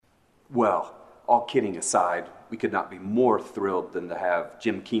Well, all kidding aside, we could not be more thrilled than to have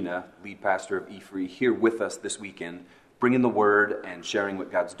Jim Keena, lead pastor of E-Free, here with us this weekend, bringing the word and sharing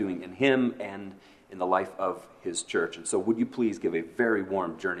what God's doing in him and in the life of his church. And so would you please give a very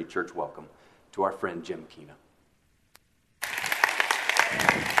warm Journey Church welcome to our friend Jim Keena.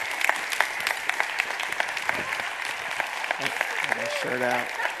 Get my shirt out.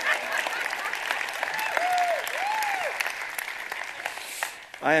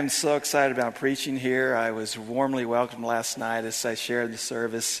 I am so excited about preaching here. I was warmly welcomed last night as I shared the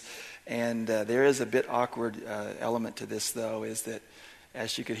service. And there is a bit awkward element to this, though, is that,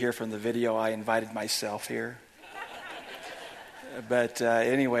 as you could hear from the video, I invited myself here. But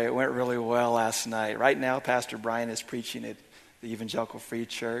anyway, it went really well last night. Right now, Pastor Brian is preaching at the Evangelical Free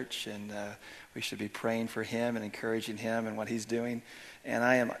Church, and we should be praying for him and encouraging him and what he's doing. And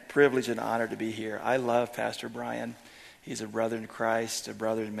I am privileged and honored to be here. I love Pastor Brian. He's a brother in Christ, a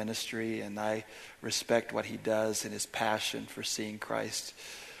brother in ministry, and I respect what he does and his passion for seeing Christ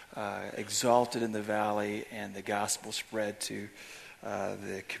exalted in the valley and the gospel spread to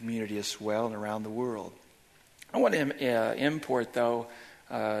the community as well and around the world. I want to import, though,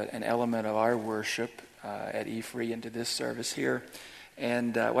 an element of our worship at E-Free into this service here.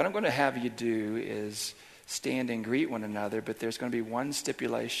 And what I'm going to have you do is stand and greet one another, but there's going to be one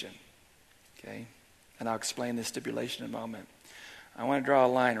stipulation, okay? And I'll explain this stipulation in a moment. I want to draw a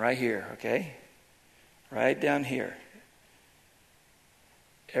line right here, okay? Right down here.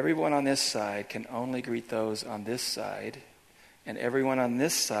 Everyone on this side can only greet those on this side, and everyone on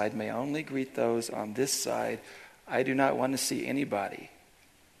this side may only greet those on this side. I do not want to see anybody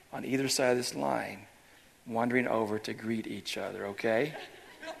on either side of this line wandering over to greet each other, okay?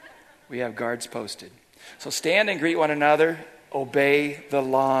 We have guards posted. So stand and greet one another. Obey the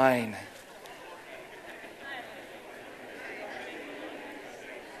line.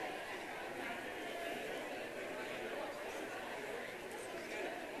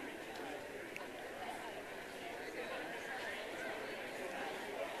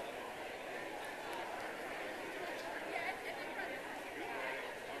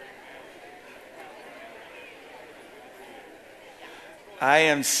 I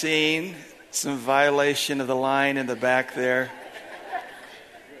am seeing some violation of the line in the back there.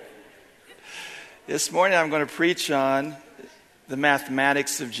 This morning I'm going to preach on the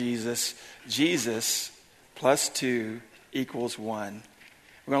mathematics of Jesus. Jesus plus 2 equals 1.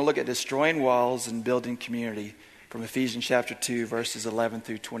 We're going to look at destroying walls and building community from Ephesians chapter 2, verses 11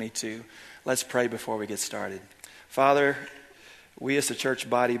 through 22. Let's pray before we get started. Father, we as a church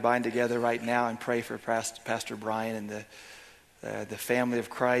body bind together right now and pray for Pastor Brian and the family of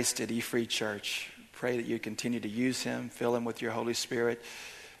Christ at E-Free Church. Pray that you continue to use him, fill him with your Holy Spirit.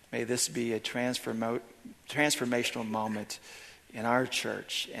 May this be a transformational moment in our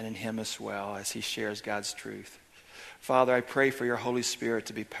church and in him as well as he shares God's truth. Father, I pray for your Holy Spirit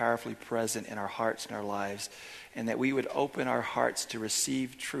to be powerfully present in our hearts and our lives, and that we would open our hearts to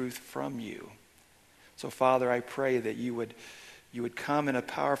receive truth from you. So, Father, I pray that you would come in a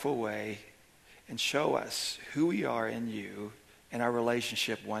powerful way and show us who we are in you and our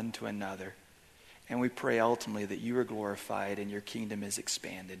relationship one to another. And we pray ultimately that you are glorified and your kingdom is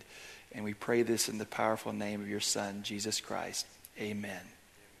expanded. And we pray this in the powerful name of your Son, Jesus Christ. Amen.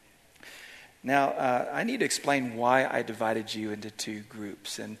 Now, I need to explain why I divided you into 2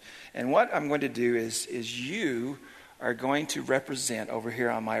 groups. And what I'm going to do is you are going to represent over here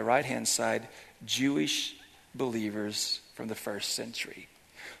on my right-hand side Jewish believers from the first century.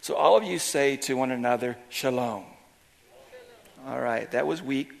 So all of you say to one another, Shalom. All right, that was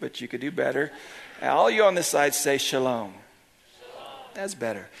weak, but you could do better. All you on this side say Shalom. That's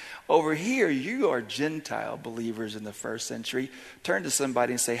better. Over here, you are Gentile believers in the first century. Turn to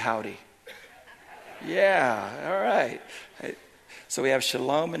somebody and say howdy. Yeah, all right. So we have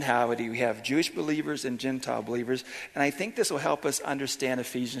Shalom and howdy. We have Jewish believers and Gentile believers. And I think this will help us understand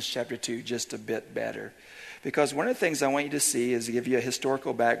Ephesians chapter 2 just a bit better. Because one of the things I want you to see is to give you a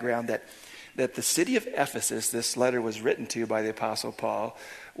historical background that the city of Ephesus, this letter was written to by the Apostle Paul,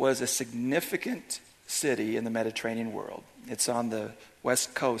 was a significant city in the Mediterranean world. It's on the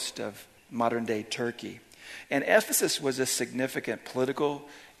west coast of modern-day Turkey. And Ephesus was a significant political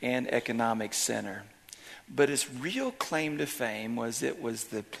and economic center. But its real claim to fame was it was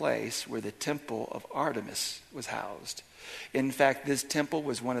the place where the temple of Artemis was housed. In fact, this temple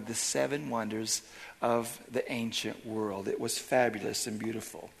was one of the 7 wonders of the ancient world. It was fabulous and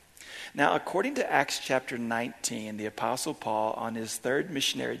beautiful. Now, according to Acts chapter 19, the Apostle Paul, on his 3rd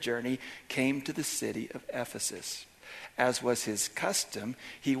missionary journey, came to the city of Ephesus. as was his custom,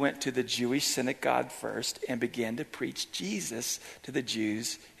 he went to the Jewish synagogue first and began to preach Jesus to the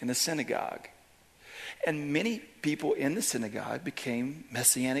Jews in the synagogue. And many people in the synagogue became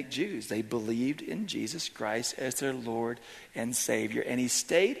Messianic Jews. They believed in Jesus Christ as their Lord and Savior. And he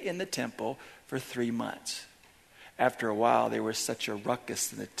stayed in the temple for 3 months. After a while, there was such a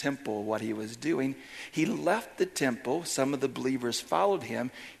ruckus in the temple, what he was doing. He left the temple. Some of the believers followed him.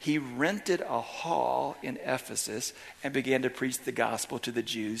 He rented a hall in Ephesus and began to preach the gospel to the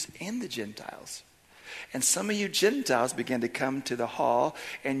Jews and the Gentiles. And some of you Gentiles began to come to the hall,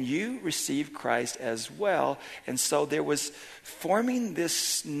 and you received Christ as well. And so there was forming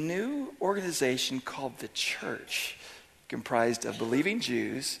this new organization called the church, comprised of believing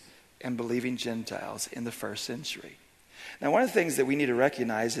Jews and believing Gentiles in the first century. Now, one of the things that we need to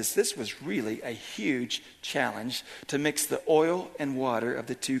recognize is this was really a huge challenge to mix the oil and water of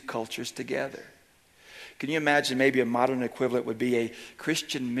the two cultures together. Can you imagine maybe a modern equivalent would be a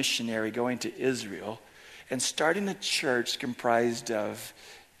Christian missionary going to Israel and starting a church comprised of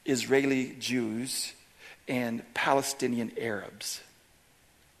Israeli Jews and Palestinian Arabs?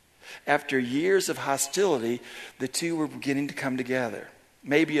 After years of hostility, the two were beginning to come together.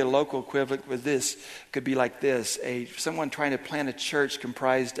 Maybe a local equivalent with this could be like this: someone trying to plant a church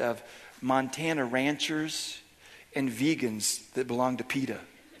comprised of Montana ranchers and vegans that belong to PETA.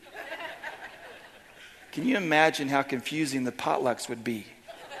 Can you imagine how confusing the potlucks would be?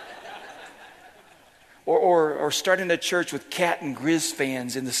 Or starting a church with Cat and Grizz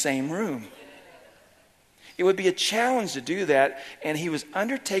fans in the same room. It would be a challenge to do that, and he was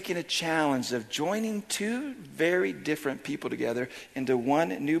undertaking a challenge of joining two very different people together into one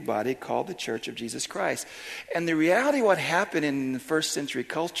new body called the Church of Jesus Christ. And the reality of what happened in the first century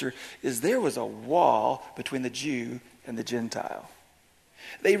culture is there was a wall between the Jew and the Gentile.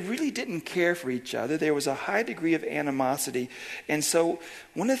 They really didn't care for each other. There was a high degree of animosity. And so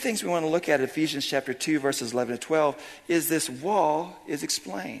one of the things we want to look at in Ephesians chapter 2, verses 11 to 12, is this wall is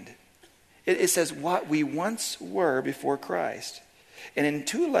explained. It says what we once were before Christ. And in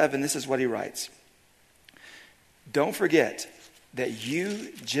 2:11, this is what he writes. Don't forget that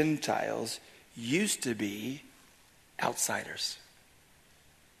you Gentiles used to be outsiders.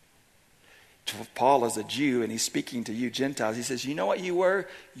 Paul is a Jew, and he's speaking to you Gentiles. He says, you know what you were?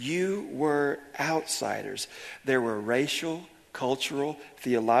 You were outsiders. There were racial, cultural,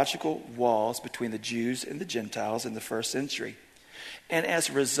 theological walls between the Jews and the Gentiles in the first century. And as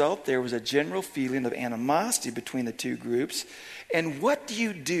a result, there was a general feeling of animosity between the two groups. And what do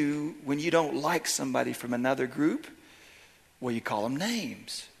you do when you don't like somebody from another group? Well, you call them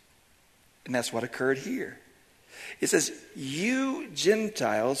names. And that's what occurred here. It says, you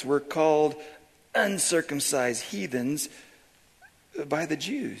Gentiles were called uncircumcised heathens by the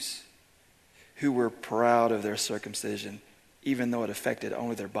Jews, who were proud of their circumcision, even though it affected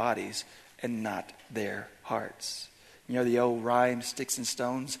only their bodies and not their hearts. You know the old rhyme, sticks and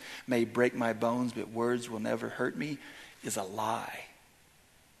stones may break my bones, but words will never hurt me, is a lie.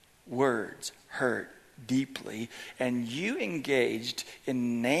 Words hurt deeply, and you engaged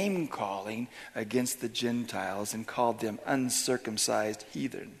in name calling against the Gentiles and called them uncircumcised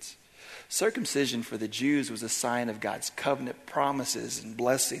heathens. Circumcision for the Jews was a sign of God's covenant promises and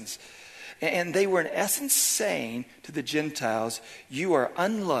blessings. And they were in essence saying to the Gentiles, you are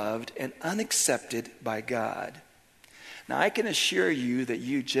unloved and unaccepted by God. Now, I can assure you that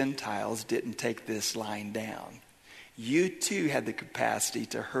you Gentiles didn't take this line down. You too had the capacity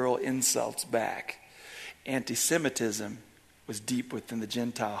to hurl insults back. Anti-Semitism was deep within the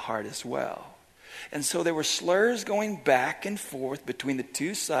Gentile heart as well. And so there were slurs going back and forth between the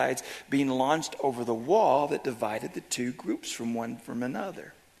two sides being launched over the wall that divided the two groups from one from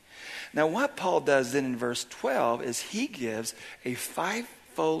another. Now, what Paul does then in verse 12 is he gives a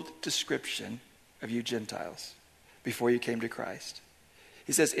fivefold description of you Gentiles before you came to Christ.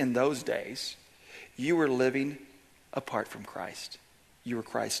 He says, in those days, you were living apart from Christ. You were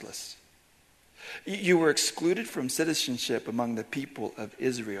Christless. You were excluded from citizenship among the people of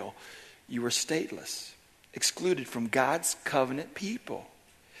Israel. You were stateless, excluded from God's covenant people.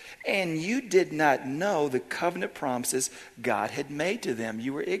 And you did not know the covenant promises God had made to them.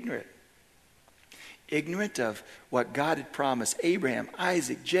 You were ignorant. Ignorant of what God had promised Abraham,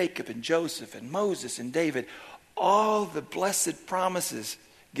 Isaac, Jacob, and Joseph, and Moses, and David. All the blessed promises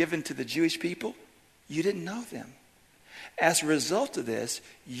given to the Jewish people, you didn't know them. As a result of this,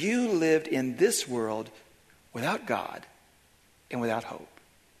 you lived in this world without God and without hope.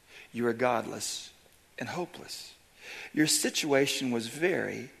 You were godless and hopeless. Your situation was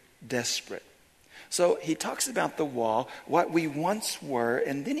very desperate. So he talks about the wall, what we once were,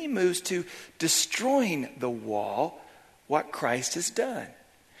 and then he moves to destroying the wall, what Christ has done.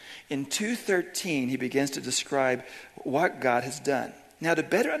 In 2:13, he begins to describe what God has done. Now, to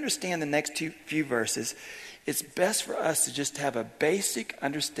better understand the next few verses, it's best for us to just have a basic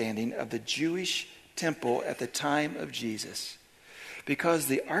understanding of the Jewish temple at the time of Jesus, because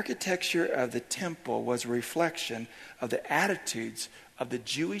the architecture of the temple was a reflection of the attitudes of the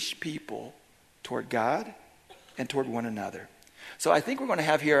Jewish people toward God and toward one another. So I think we're going to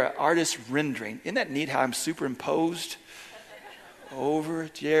have here an artist's rendering. Isn't that neat how I'm superimposed over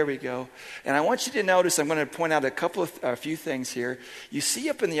it? There we go. And I want you to notice, I'm going to point out a few things here. You see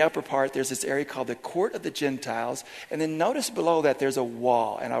up in the upper part, there's this area called the Court of the Gentiles. And then notice below that there's a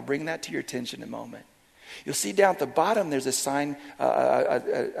wall. And I'll bring that to your attention in a moment. You'll see down at the bottom there's a sign,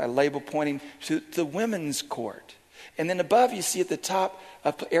 a label pointing to the women's court. And then above you see at the top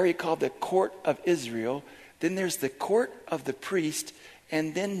an area called the Court of Israel. Then there's the Court of the Priest.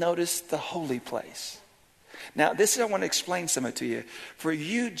 And then notice the holy place. Now, I want to explain something to you. For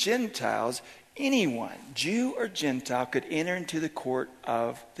you Gentiles, anyone, Jew or Gentile, could enter into the court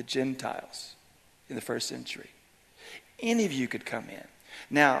of the Gentiles in the first century. Any of you could come in.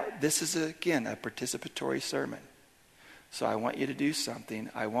 Now, this is, again, a participatory sermon. So I want you to do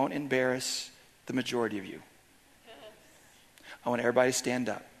something. I won't embarrass the majority of you. I want everybody to stand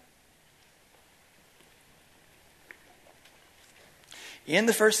up. In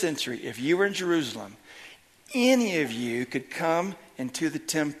the first century, if you were in Jerusalem, any of you could come into the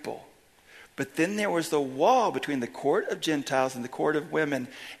temple. But then there was the wall between the court of Gentiles and the court of women.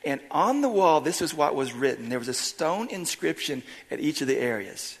 And on the wall, this is what was written. There was a stone inscription at each of the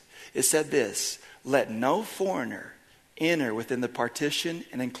areas. It said this: "Let no foreigner enter within the partition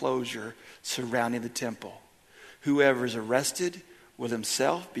and enclosure surrounding the temple. Whoever is arrested will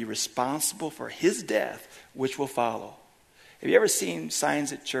himself be responsible for his death, which will follow." Have you ever seen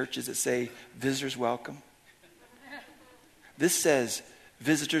signs at churches that say, "Visitors welcome"? This says,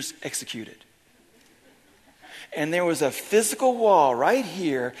 "Visitors executed." And there was a physical wall right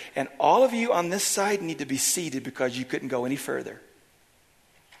here, and all of you on this side need to be seated because you couldn't go any further.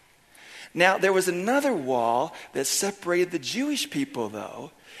 Now, there was another wall that separated the Jewish people,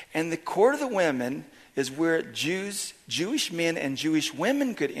 though, and the court of the women is where Jewish men and Jewish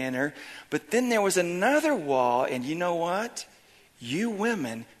women could enter. But then there was another wall, and you know what? You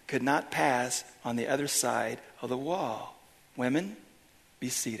women could not pass on the other side of the wall. Women, be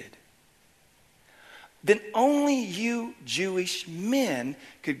seated. Then only you Jewish men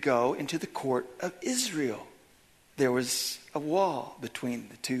could go into the court of Israel. There was a wall between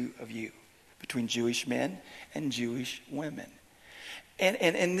the two of you, between Jewish men and Jewish women. And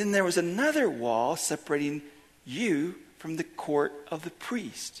then there was another wall separating you from the court of the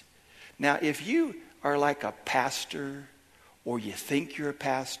priest. Now, if you are like a pastor, or you think you're a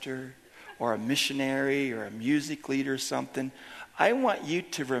pastor, or a missionary, or a music leader or something, I want you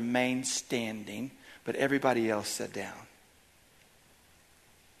to remain standing, but everybody else sit down.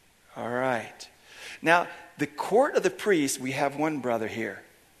 All right. Now, the court of the priest, we have one brother here.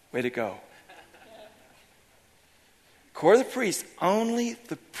 Way to go. Court of the priest, only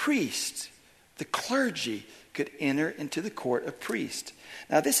the priest, the clergy, could enter into the court of priest.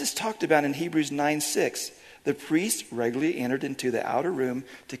 Now, this is talked about in Hebrews 9:6. The priests regularly entered into the outer room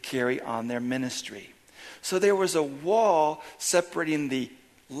to carry on their ministry. So there was a wall separating the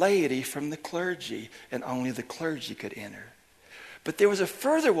laity from the clergy, and only the clergy could enter. But there was a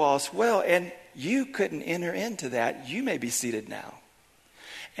further wall as well, and you couldn't enter into that. You may be seated now.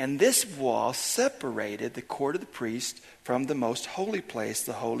 And this wall separated the court of the priest from the most holy place,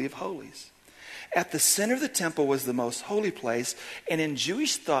 the Holy of Holies. At the center of the temple was the most holy place, and in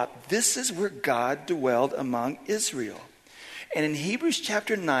Jewish thought, this is where God dwelled among Israel. And in Hebrews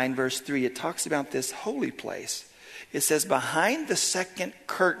chapter 9, verse 3, it talks about this holy place. It says, behind the second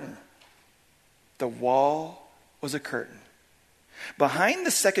curtain, the wall was a curtain. Behind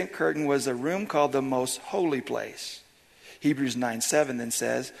the second curtain was a room called the most holy place. Hebrews 9:7 then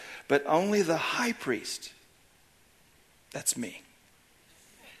says, but only the high priest, that's me,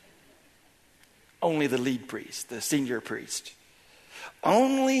 only the lead priest, the senior priest,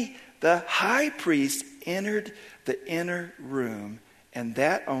 only the high priest entered the inner room, and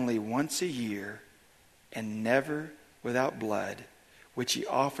that only once a year, and never without blood, which he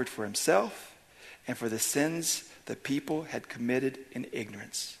offered for himself and for the sins the people had committed in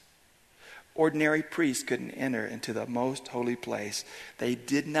ignorance. Ordinary priests couldn't enter into the most holy place. They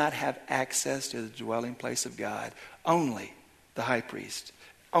did not have access to the dwelling place of God. Only the high priest.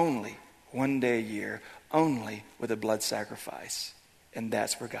 Only one day a year. Only with a blood sacrifice. And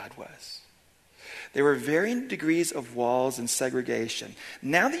that's where God was. There were varying degrees of walls and segregation.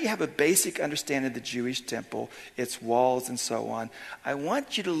 Now that you have a basic understanding of the Jewish temple, its walls and so on, I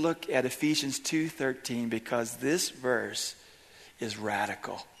want you to look at Ephesians 2:13 because this verse is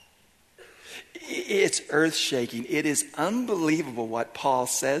radical. It's earth-shaking. It is unbelievable what Paul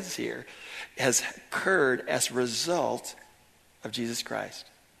says here has occurred as a result of Jesus Christ.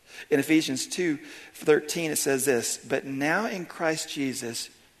 In Ephesians 2:13 it says this, "But now in Christ Jesus,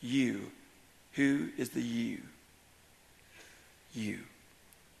 you." Who is the you? You.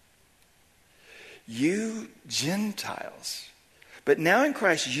 You Gentiles. But now in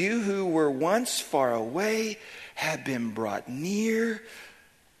Christ, you who were once far away have been brought near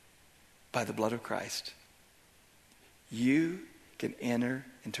by the blood of Christ. You can enter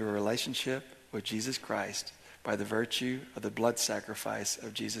into a relationship with Jesus Christ by the virtue of the blood sacrifice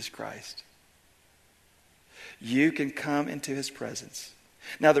of Jesus Christ. You can come into his presence.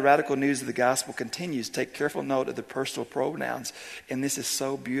 Now the radical news of the gospel continues. Take careful note of the personal pronouns. And this is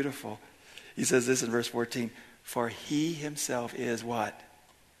so beautiful. He says this in verse 14. For he himself is what?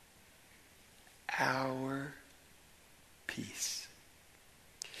 Our peace.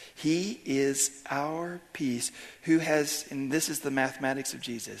 He is our peace who has, and this is the mathematics of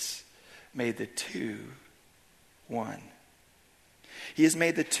Jesus, made the two one. He has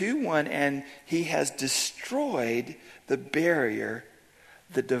made the two one, and he has destroyed the barrier,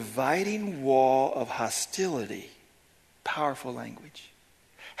 the dividing wall of hostility. Powerful language.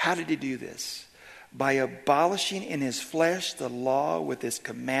 How did he do this? By abolishing in his flesh the law with its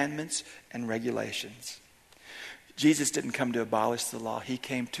commandments and regulations. Jesus didn't come to abolish the law. He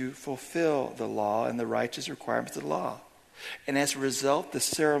came to fulfill the law and the righteous requirements of the law. And as a result, the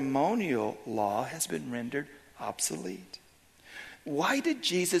ceremonial law has been rendered obsolete. Why did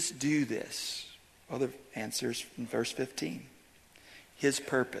Jesus do this? Well, the answer is in verse 15. His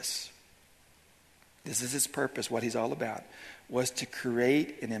purpose, this is his purpose, what he's all about, was to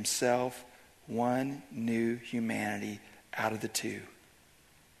create in himself one new humanity out of the two.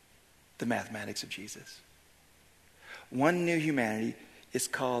 The mathematics of Jesus. One new humanity is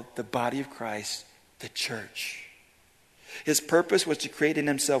called the body of Christ, the church. His purpose was to create in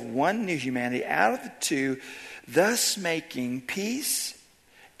himself one new humanity out of the two, thus making peace,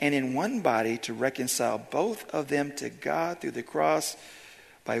 and in one body to reconcile both of them to God through the cross,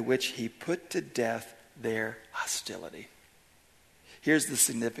 by which he put to death their hostility. Here's the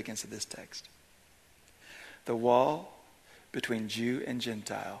significance of this text. The wall between Jew and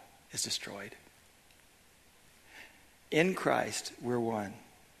Gentile is destroyed. In Christ, we're one.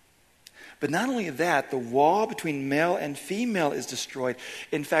 But not only that, the wall between male and female is destroyed.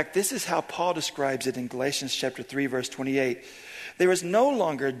 In fact, this is how Paul describes it in Galatians chapter 3, verse 28. There is no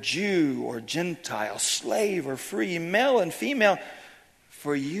longer Jew or Gentile, slave or free, male and female,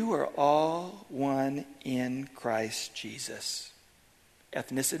 for you are all one in Christ Jesus.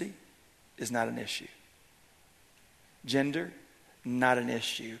 Ethnicity is not an issue. Gender, not an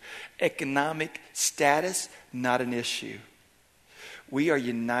issue. Economic status, not an issue. We are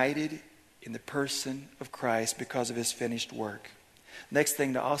united in the person of Christ because of his finished work. Next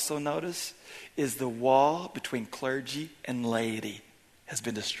thing to also notice is the wall between clergy and laity has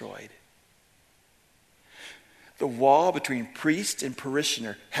been destroyed. The wall between priest and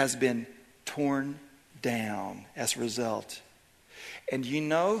parishioner has been torn down as a result. And you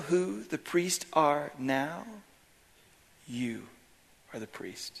know who the priests are now? You are the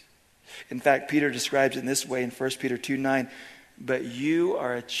priest. In fact, Peter describes it in this way in 1 Peter 2:9. But you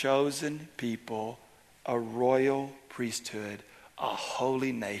are a chosen people, a royal priesthood, a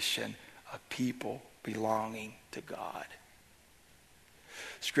holy nation, a people belonging to God.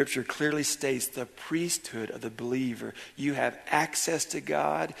 Scripture clearly states the priesthood of the believer. You have access to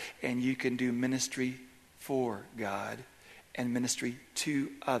God, and you can do ministry for God and ministry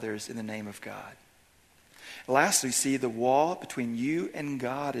to others in the name of God. Lastly, see, the wall between you and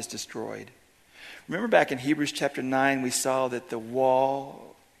God is destroyed. Remember back in Hebrews chapter 9, we saw that the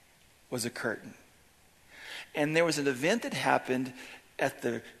wall was a curtain. And there was an event that happened at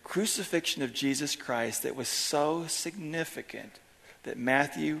the crucifixion of Jesus Christ that was so significant that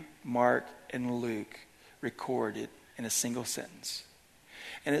Matthew, Mark, and Luke recorded in a single sentence.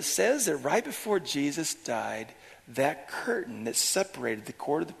 And it says that right before Jesus died, that curtain that separated the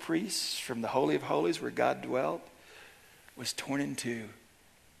court of the priests from the Holy of Holies where God dwelt was torn in two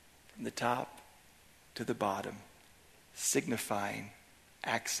from the top to the bottom, signifying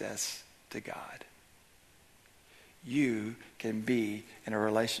access to God. You can be in a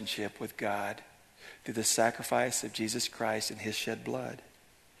relationship with God through the sacrifice of Jesus Christ and his shed blood.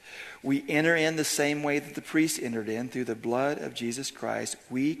 We enter in the same way that the priest entered in through the blood of Jesus Christ.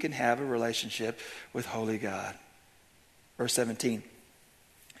 We can have a relationship with holy God. Verse 17.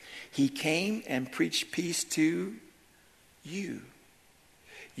 He came and preached peace to you.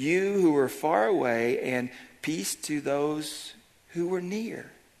 You who were far away, and peace to those who were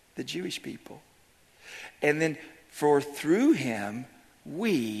near, the Jewish people. And then, for through him,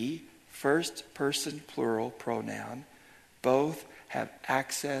 we, first person plural pronoun, both have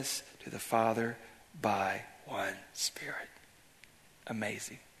access to the Father by one Spirit.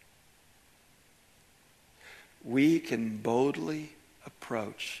 Amazing. We can boldly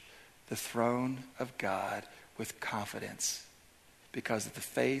approach the throne of God with confidence because of the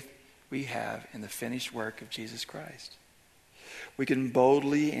faith we have in the finished work of Jesus Christ. We can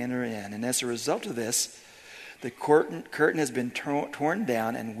boldly enter in. And as a result of this, the curtain has been torn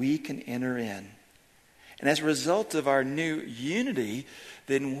down and we can enter in. And as a result of our new unity,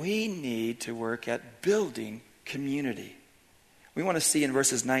 then we need to work at building community. We want to see in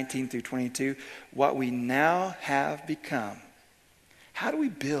verses 19 through 22 what we now have become. How do we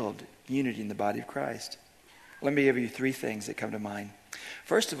build unity in the body of Christ? Let me give you three things that come to mind.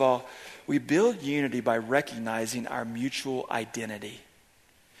 First of all, we build unity by recognizing our mutual identity.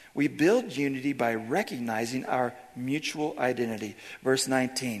 We build unity by recognizing our mutual identity. Verse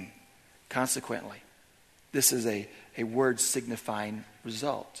 19, consequently. This is a word signifying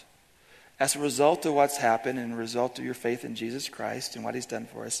result. As a result of what's happened and a result of your faith in Jesus Christ and what he's done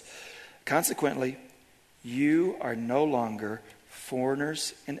for us, consequently, you are no longer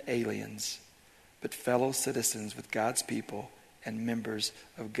foreigners and aliens, but fellow citizens with God's people and members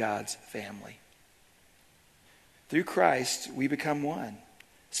of God's family. Through Christ, we become one.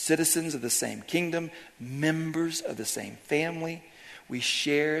 Citizens of the same kingdom, members of the same family. We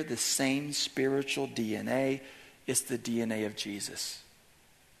share the same spiritual DNA. It's the DNA of Jesus.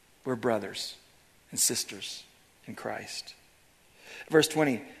 We're brothers and sisters in Christ. Verse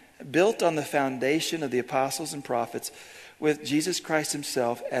 20, built on the foundation of the apostles and prophets with Jesus Christ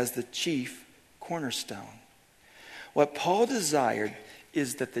himself as the chief cornerstone. What Paul desired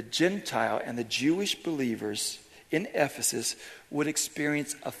is that the Gentile and the Jewish believers in Ephesus would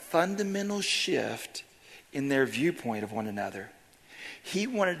experience a fundamental shift in their viewpoint of one another. He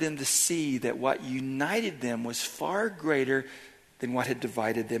wanted them to see that what united them was far greater than what had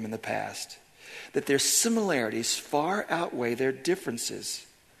divided them in the past. That their similarities far outweigh their differences.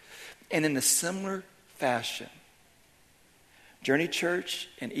 And in a similar fashion, Journey Church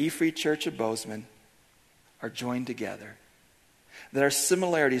and E-Free Church of Bozeman are joined together. That our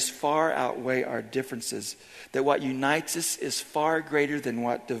similarities far outweigh our differences. That what unites us is far greater than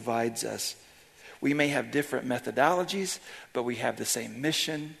what divides us. We may have different methodologies, but we have the same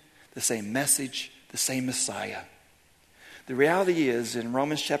mission, the same message, the same Messiah. The reality is, in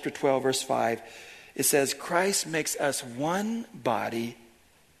Romans chapter 12, verse 5, it says, Christ makes us one body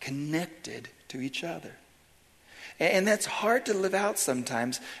connected to each other. And that's hard to live out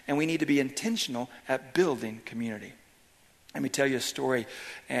sometimes, and we need to be intentional at building community. Let me tell you a story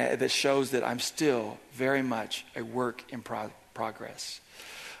that shows that I'm still very much a work in progress.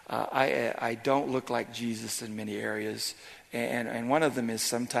 I don't look like Jesus in many areas, and one of them is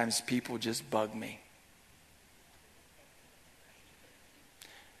sometimes people just bug me.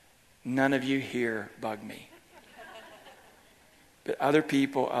 None of you here bug me. But other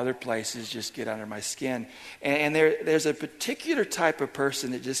people, other places just get under my skin. And there's a particular type of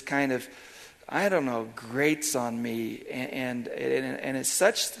person that just kind of, I don't know, grates on me. And it's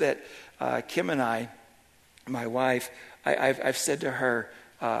such that Kim and I, my wife, I've said to her,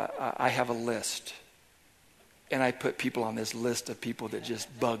 I have a list. And I put people on this list of people that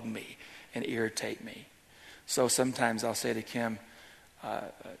just bug me and irritate me. So sometimes I'll say to Kim,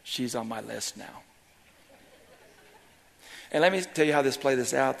 she's on my list now. And let me tell you how this played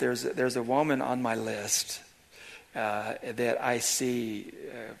this out. There's a woman on my list that I see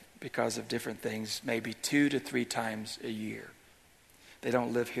because of different things, maybe 2 to 3 times a year. They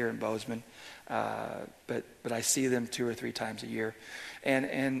don't live here in Bozeman, but I see them 2 or 3 times a year.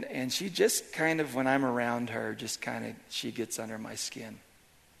 And she just kind of, when I'm around her, just kind of, she gets under my skin.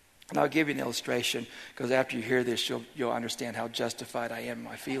 And I'll give you an illustration, because after you hear this, you'll understand how justified I am in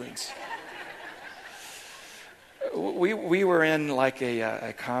my feelings. We were in like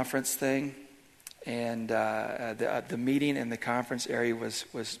a conference thing, and the meeting in the conference area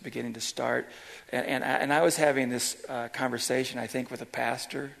was beginning to start, and I was having this conversation, I think, with a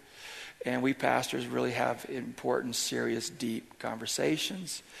pastor, and we pastors really have important, serious, deep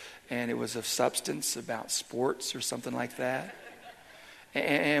conversations, and it was of substance about sports or something like that.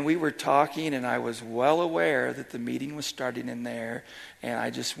 And we were talking, and I was well aware that the meeting was starting in there, and I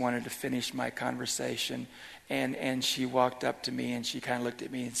just wanted to finish my conversation. And she walked up to me, and she kind of looked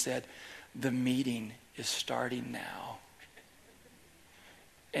at me and said, "The meeting is starting now."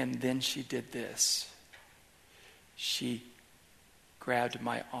 And then she did this. She grabbed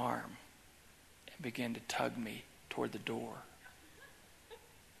my arm and began to tug me toward the door.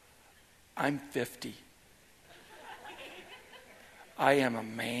 I'm 50. I am a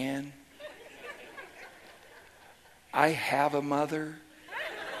man. I have a mother.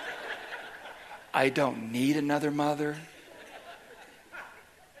 I don't need another mother.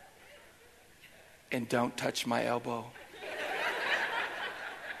 And don't touch my elbow.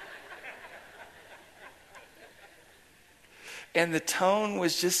 And the tone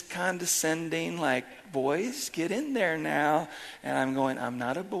was just condescending, like, "Boys, get in there now." And I'm going, "I'm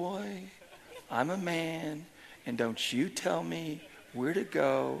not a boy. I'm a man. And don't you tell me where to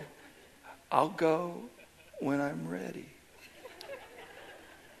go. I'll go when I'm ready."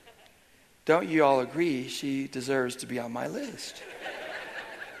 Don't you all agree she deserves to be on my list?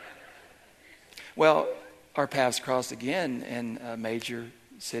 Well, our paths crossed again in a major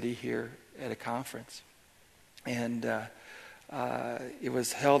city here at a conference. And it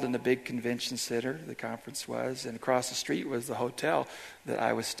was held in a big convention center, the conference was, and across the street was the hotel that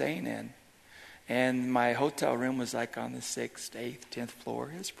I was staying in. And my hotel room was like on the 6th, 8th, 10th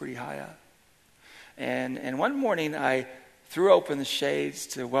floor. It was pretty high up. And one morning I threw open the shades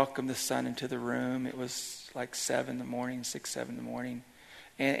to welcome the sun into the room. It was like 7 in the morning, 6, 7 in the morning.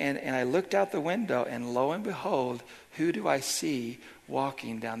 And I looked out the window, and lo and behold, who do I see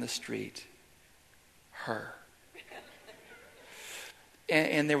walking down the street? Her.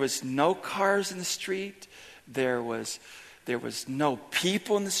 And there was no cars in the street. There was no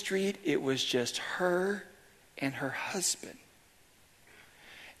people in the street. It was just her and her husband.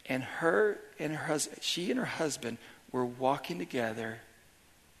 And she and her husband were walking together.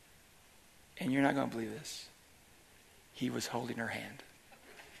 And you're not going to believe this. He was holding her hand.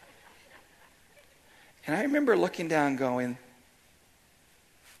 And I remember looking down going,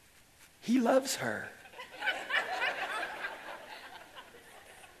 he loves her.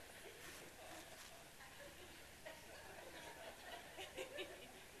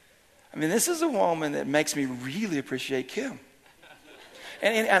 I mean, this is a woman that makes me really appreciate Kim.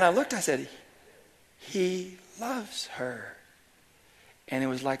 And I looked, I said, he loves her. And it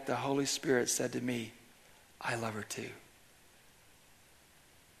was like the Holy Spirit said to me, I love her too.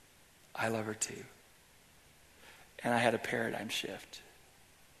 I love her too. And I had a paradigm shift.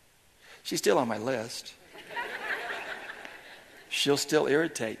 She's still on my list. She'll still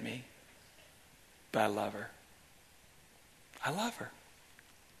irritate me, but I love her. I love her.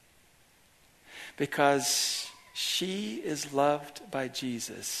 Because she is loved by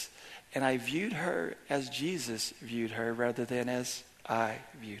Jesus. And I viewed her as Jesus viewed her rather than as I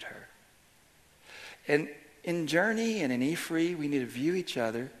viewed her. And in Journey and in E-Free, we need to view each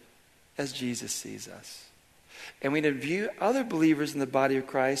other as Jesus sees us. And we need to view other believers in the body of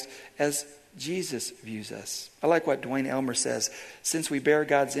Christ as Jesus views us. I like what Dwayne Elmer says. Since we bear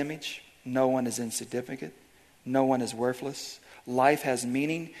God's image, no one is insignificant. No one is worthless. Life has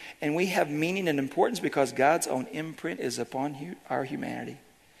meaning. And we have meaning and importance because God's own imprint is upon our humanity.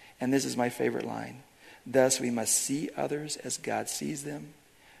 And this is my favorite line. Thus we must see others as God sees them,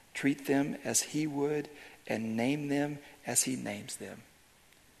 treat them as He would, and name them as He names them.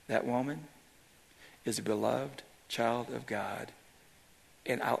 That woman is a beloved child of God,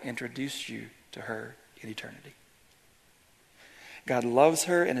 and I'll introduce you to her in eternity. God loves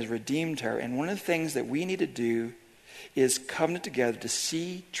her and has redeemed her, and one of the things that we need to do is covenant together to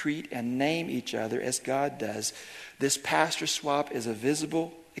see, treat, and name each other as God does. This pastor swap is a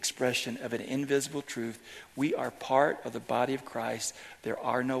visible expression of an invisible truth. We are part of the body of Christ. There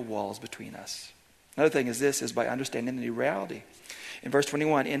are no walls between us. Another thing is by understanding the new reality. In verse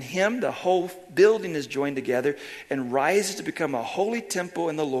 21, in Him the whole building is joined together and rises to become a holy temple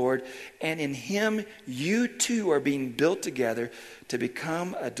in the Lord. And in Him you too are being built together to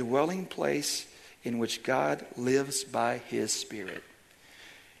become a dwelling place in which God lives by His Spirit.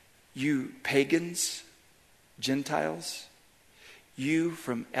 You pagans, Gentiles, you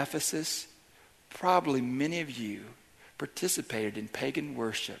from Ephesus, probably many of you participated in pagan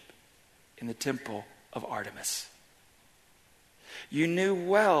worship in the temple of Artemis. You knew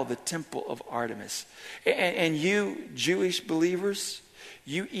well the temple of Artemis. And you Jewish believers,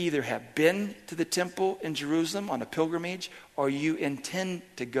 you either have been to the temple in Jerusalem on a pilgrimage or you intend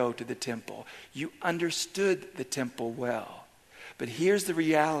to go to the temple. You understood the temple well. But here's the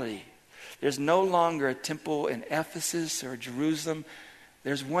reality. There's no longer a temple in Ephesus or Jerusalem.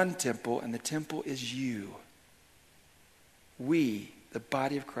 There's one temple, and the temple is you. We, the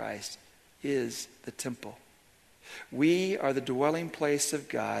body of Christ, is the temple. We are the dwelling place of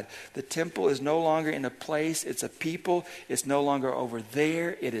God. The temple is no longer in a place, it's a people. It's no longer over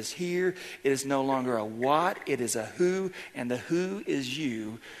there, it is here. It is no longer a what, it is a who, and the who is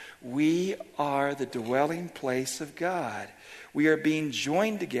you. We are the dwelling place of God. We are being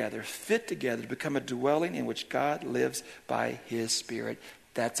joined together, fit together to become a dwelling in which God lives by His Spirit.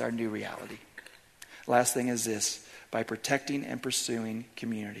 That's our new reality. Last thing is this, by protecting and pursuing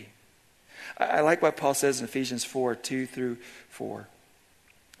community. I like what Paul says in Ephesians 4:2-4.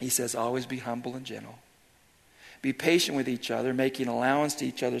 He says, always be humble and gentle. Be patient with each other, making allowance to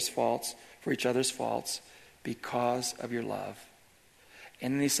each other's faults, for each other's faults, because of your love.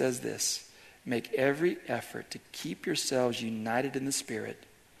 And then he says this, make every effort to keep yourselves united in the Spirit,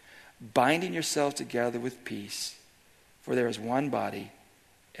 binding yourselves together with peace, for there is one body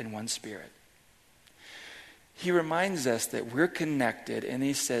and one Spirit. He reminds us that we're connected, and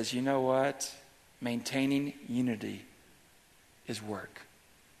he says, you know what? Maintaining unity is work.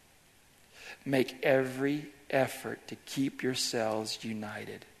 Make every effort to keep yourselves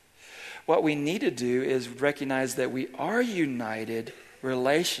united. What we need to do is recognize that we are united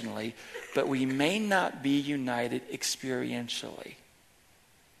relationally, but we may not be united experientially.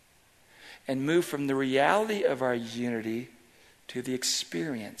 And move from the reality of our unity to the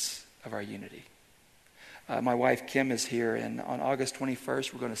experience of our unity. My wife Kim is here, and on August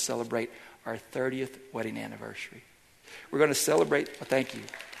 21st, we're going to celebrate our 30th wedding anniversary. We're going to celebrate, thank you.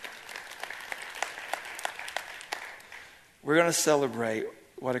 We're going to celebrate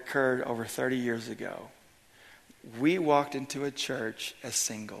what occurred over 30 years ago. We walked into a church as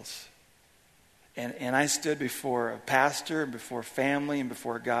singles. And I stood before a pastor and before family and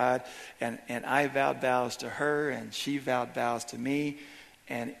before God, and I vowed vows to her, and she vowed vows to me.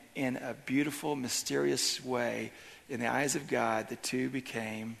 And in a beautiful, mysterious way, in the eyes of God, the two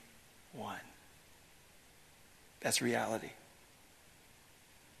became one. That's reality.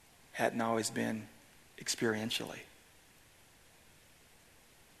 Hadn't always been experientially.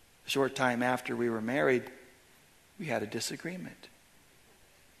 A short time after we were married, we had a disagreement.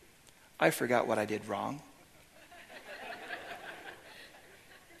 I forgot what I did wrong.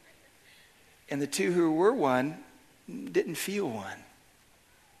 And the two who were one didn't feel one.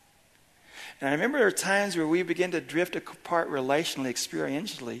 And I remember there were times where we began to drift apart relationally,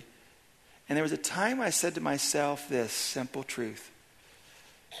 experientially. And there was a time I said to myself this simple truth.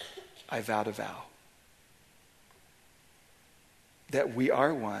 I vowed a vow. That we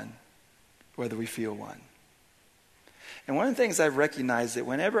are one, whether we feel one. And one of the things I've recognized that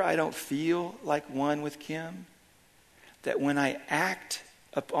whenever I don't feel like one with Kim, that when I act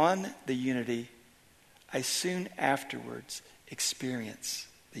upon the unity, I soon afterwards experience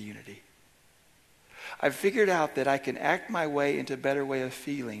the unity. I've figured out that I can act my way into a better way of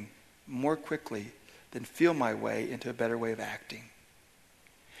feeling more quickly than feel my way into a better way of acting.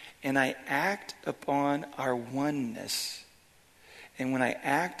 And I act upon our oneness. And when I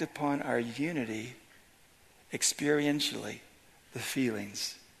act upon our unity, experientially, the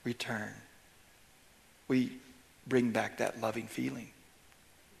feelings return. We bring back that loving feeling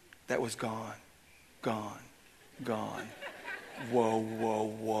that was gone, gone, gone. Whoa, whoa,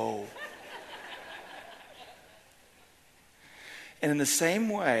 whoa. And in the same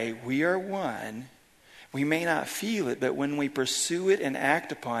way, we are one. We may not feel it, but when we pursue it and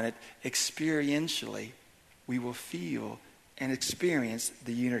act upon it experientially, we will feel and experience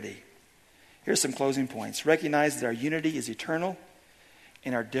the unity. Here's some closing points. Recognize that our unity is eternal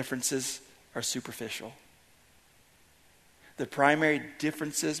and our differences are superficial. The primary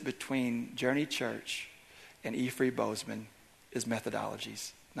differences between Journey Church and E. Free Bozeman is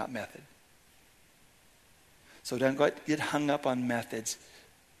methodologies, not method. So don't get hung up on methods.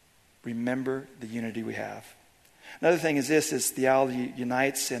 Remember the unity we have. Another thing is this, is theology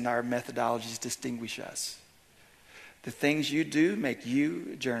unites and our methodologies distinguish us. The things you do make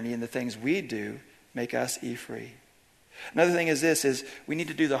you Journey, and the things we do make us E-Free. Another thing is this, is we need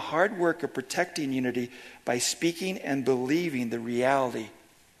to do the hard work of protecting unity by speaking and believing the reality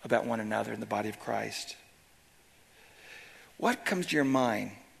about one another in the body of Christ. What comes to your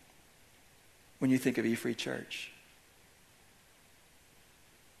mind when you think of E-Free Church?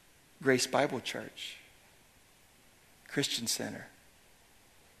 Grace Bible Church, Christian Center,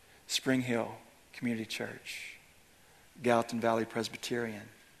 Spring Hill Community Church, Gallatin Valley Presbyterian,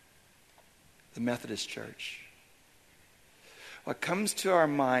 the Methodist Church. What comes to our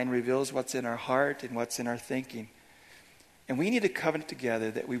mind reveals what's in our heart and what's in our thinking. And we need to covenant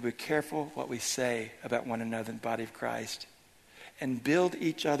together that we be careful what we say about one another in the body of Christ. and build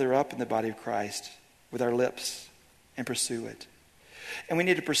each other up in the body of Christ with our lips and pursue it. And we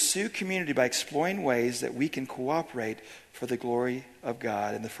need to pursue community by exploring ways that we can cooperate for the glory of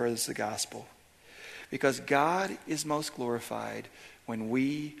God and the furtherance of the gospel. Because God is most glorified when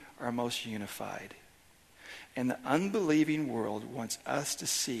we are most unified. And the unbelieving world wants us to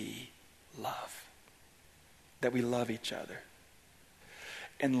see love. That we love each other.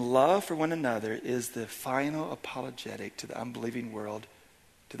 And love for one another is the final apologetic to the unbelieving world,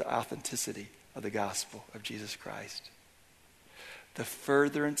 to the authenticity of the gospel of Jesus Christ. The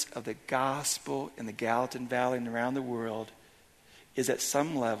furtherance of the gospel in the Gallatin Valley and around the world is at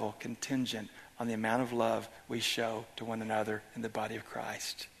some level contingent on the amount of love we show to one another in the body of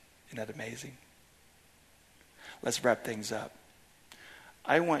Christ. Isn't that amazing? Let's wrap things up.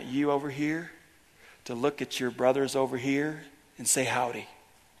 I want you over here to look at your brothers over here and say howdy.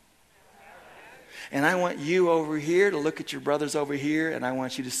 And I want you over here to look at your brothers over here, and I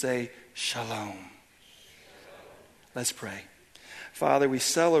want you to say shalom. Let's pray. Father, we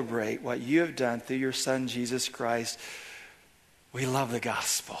celebrate what you have done through your Son, Jesus Christ. We love the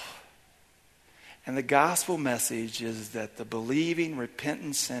gospel. And the gospel message is that the believing,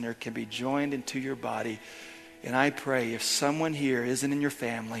 repentant sinner can be joined into your body. And I pray if someone here isn't in your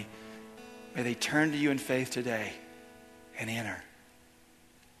family, may they turn to you in faith today and enter.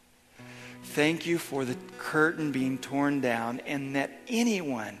 Thank you for the curtain being torn down, and that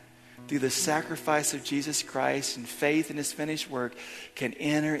anyone, through the sacrifice of Jesus Christ and faith in his finished work, can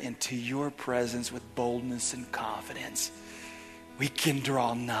enter into your presence with boldness and confidence. We can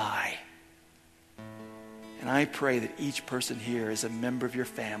draw nigh. And I pray that each person here is a member of your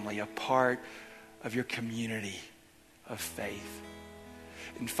family, a part of your community of faith.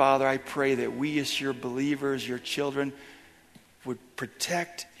 And Father, I pray that we as your believers, your children, would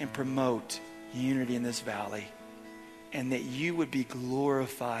protect and promote unity in this valley, and that you would be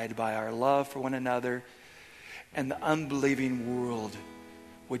glorified by our love for one another, and the unbelieving world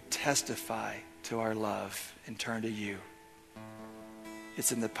would testify to our love and turn to you.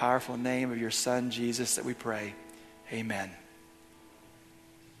 It's in the powerful name of your Son, Jesus, that we pray. Amen.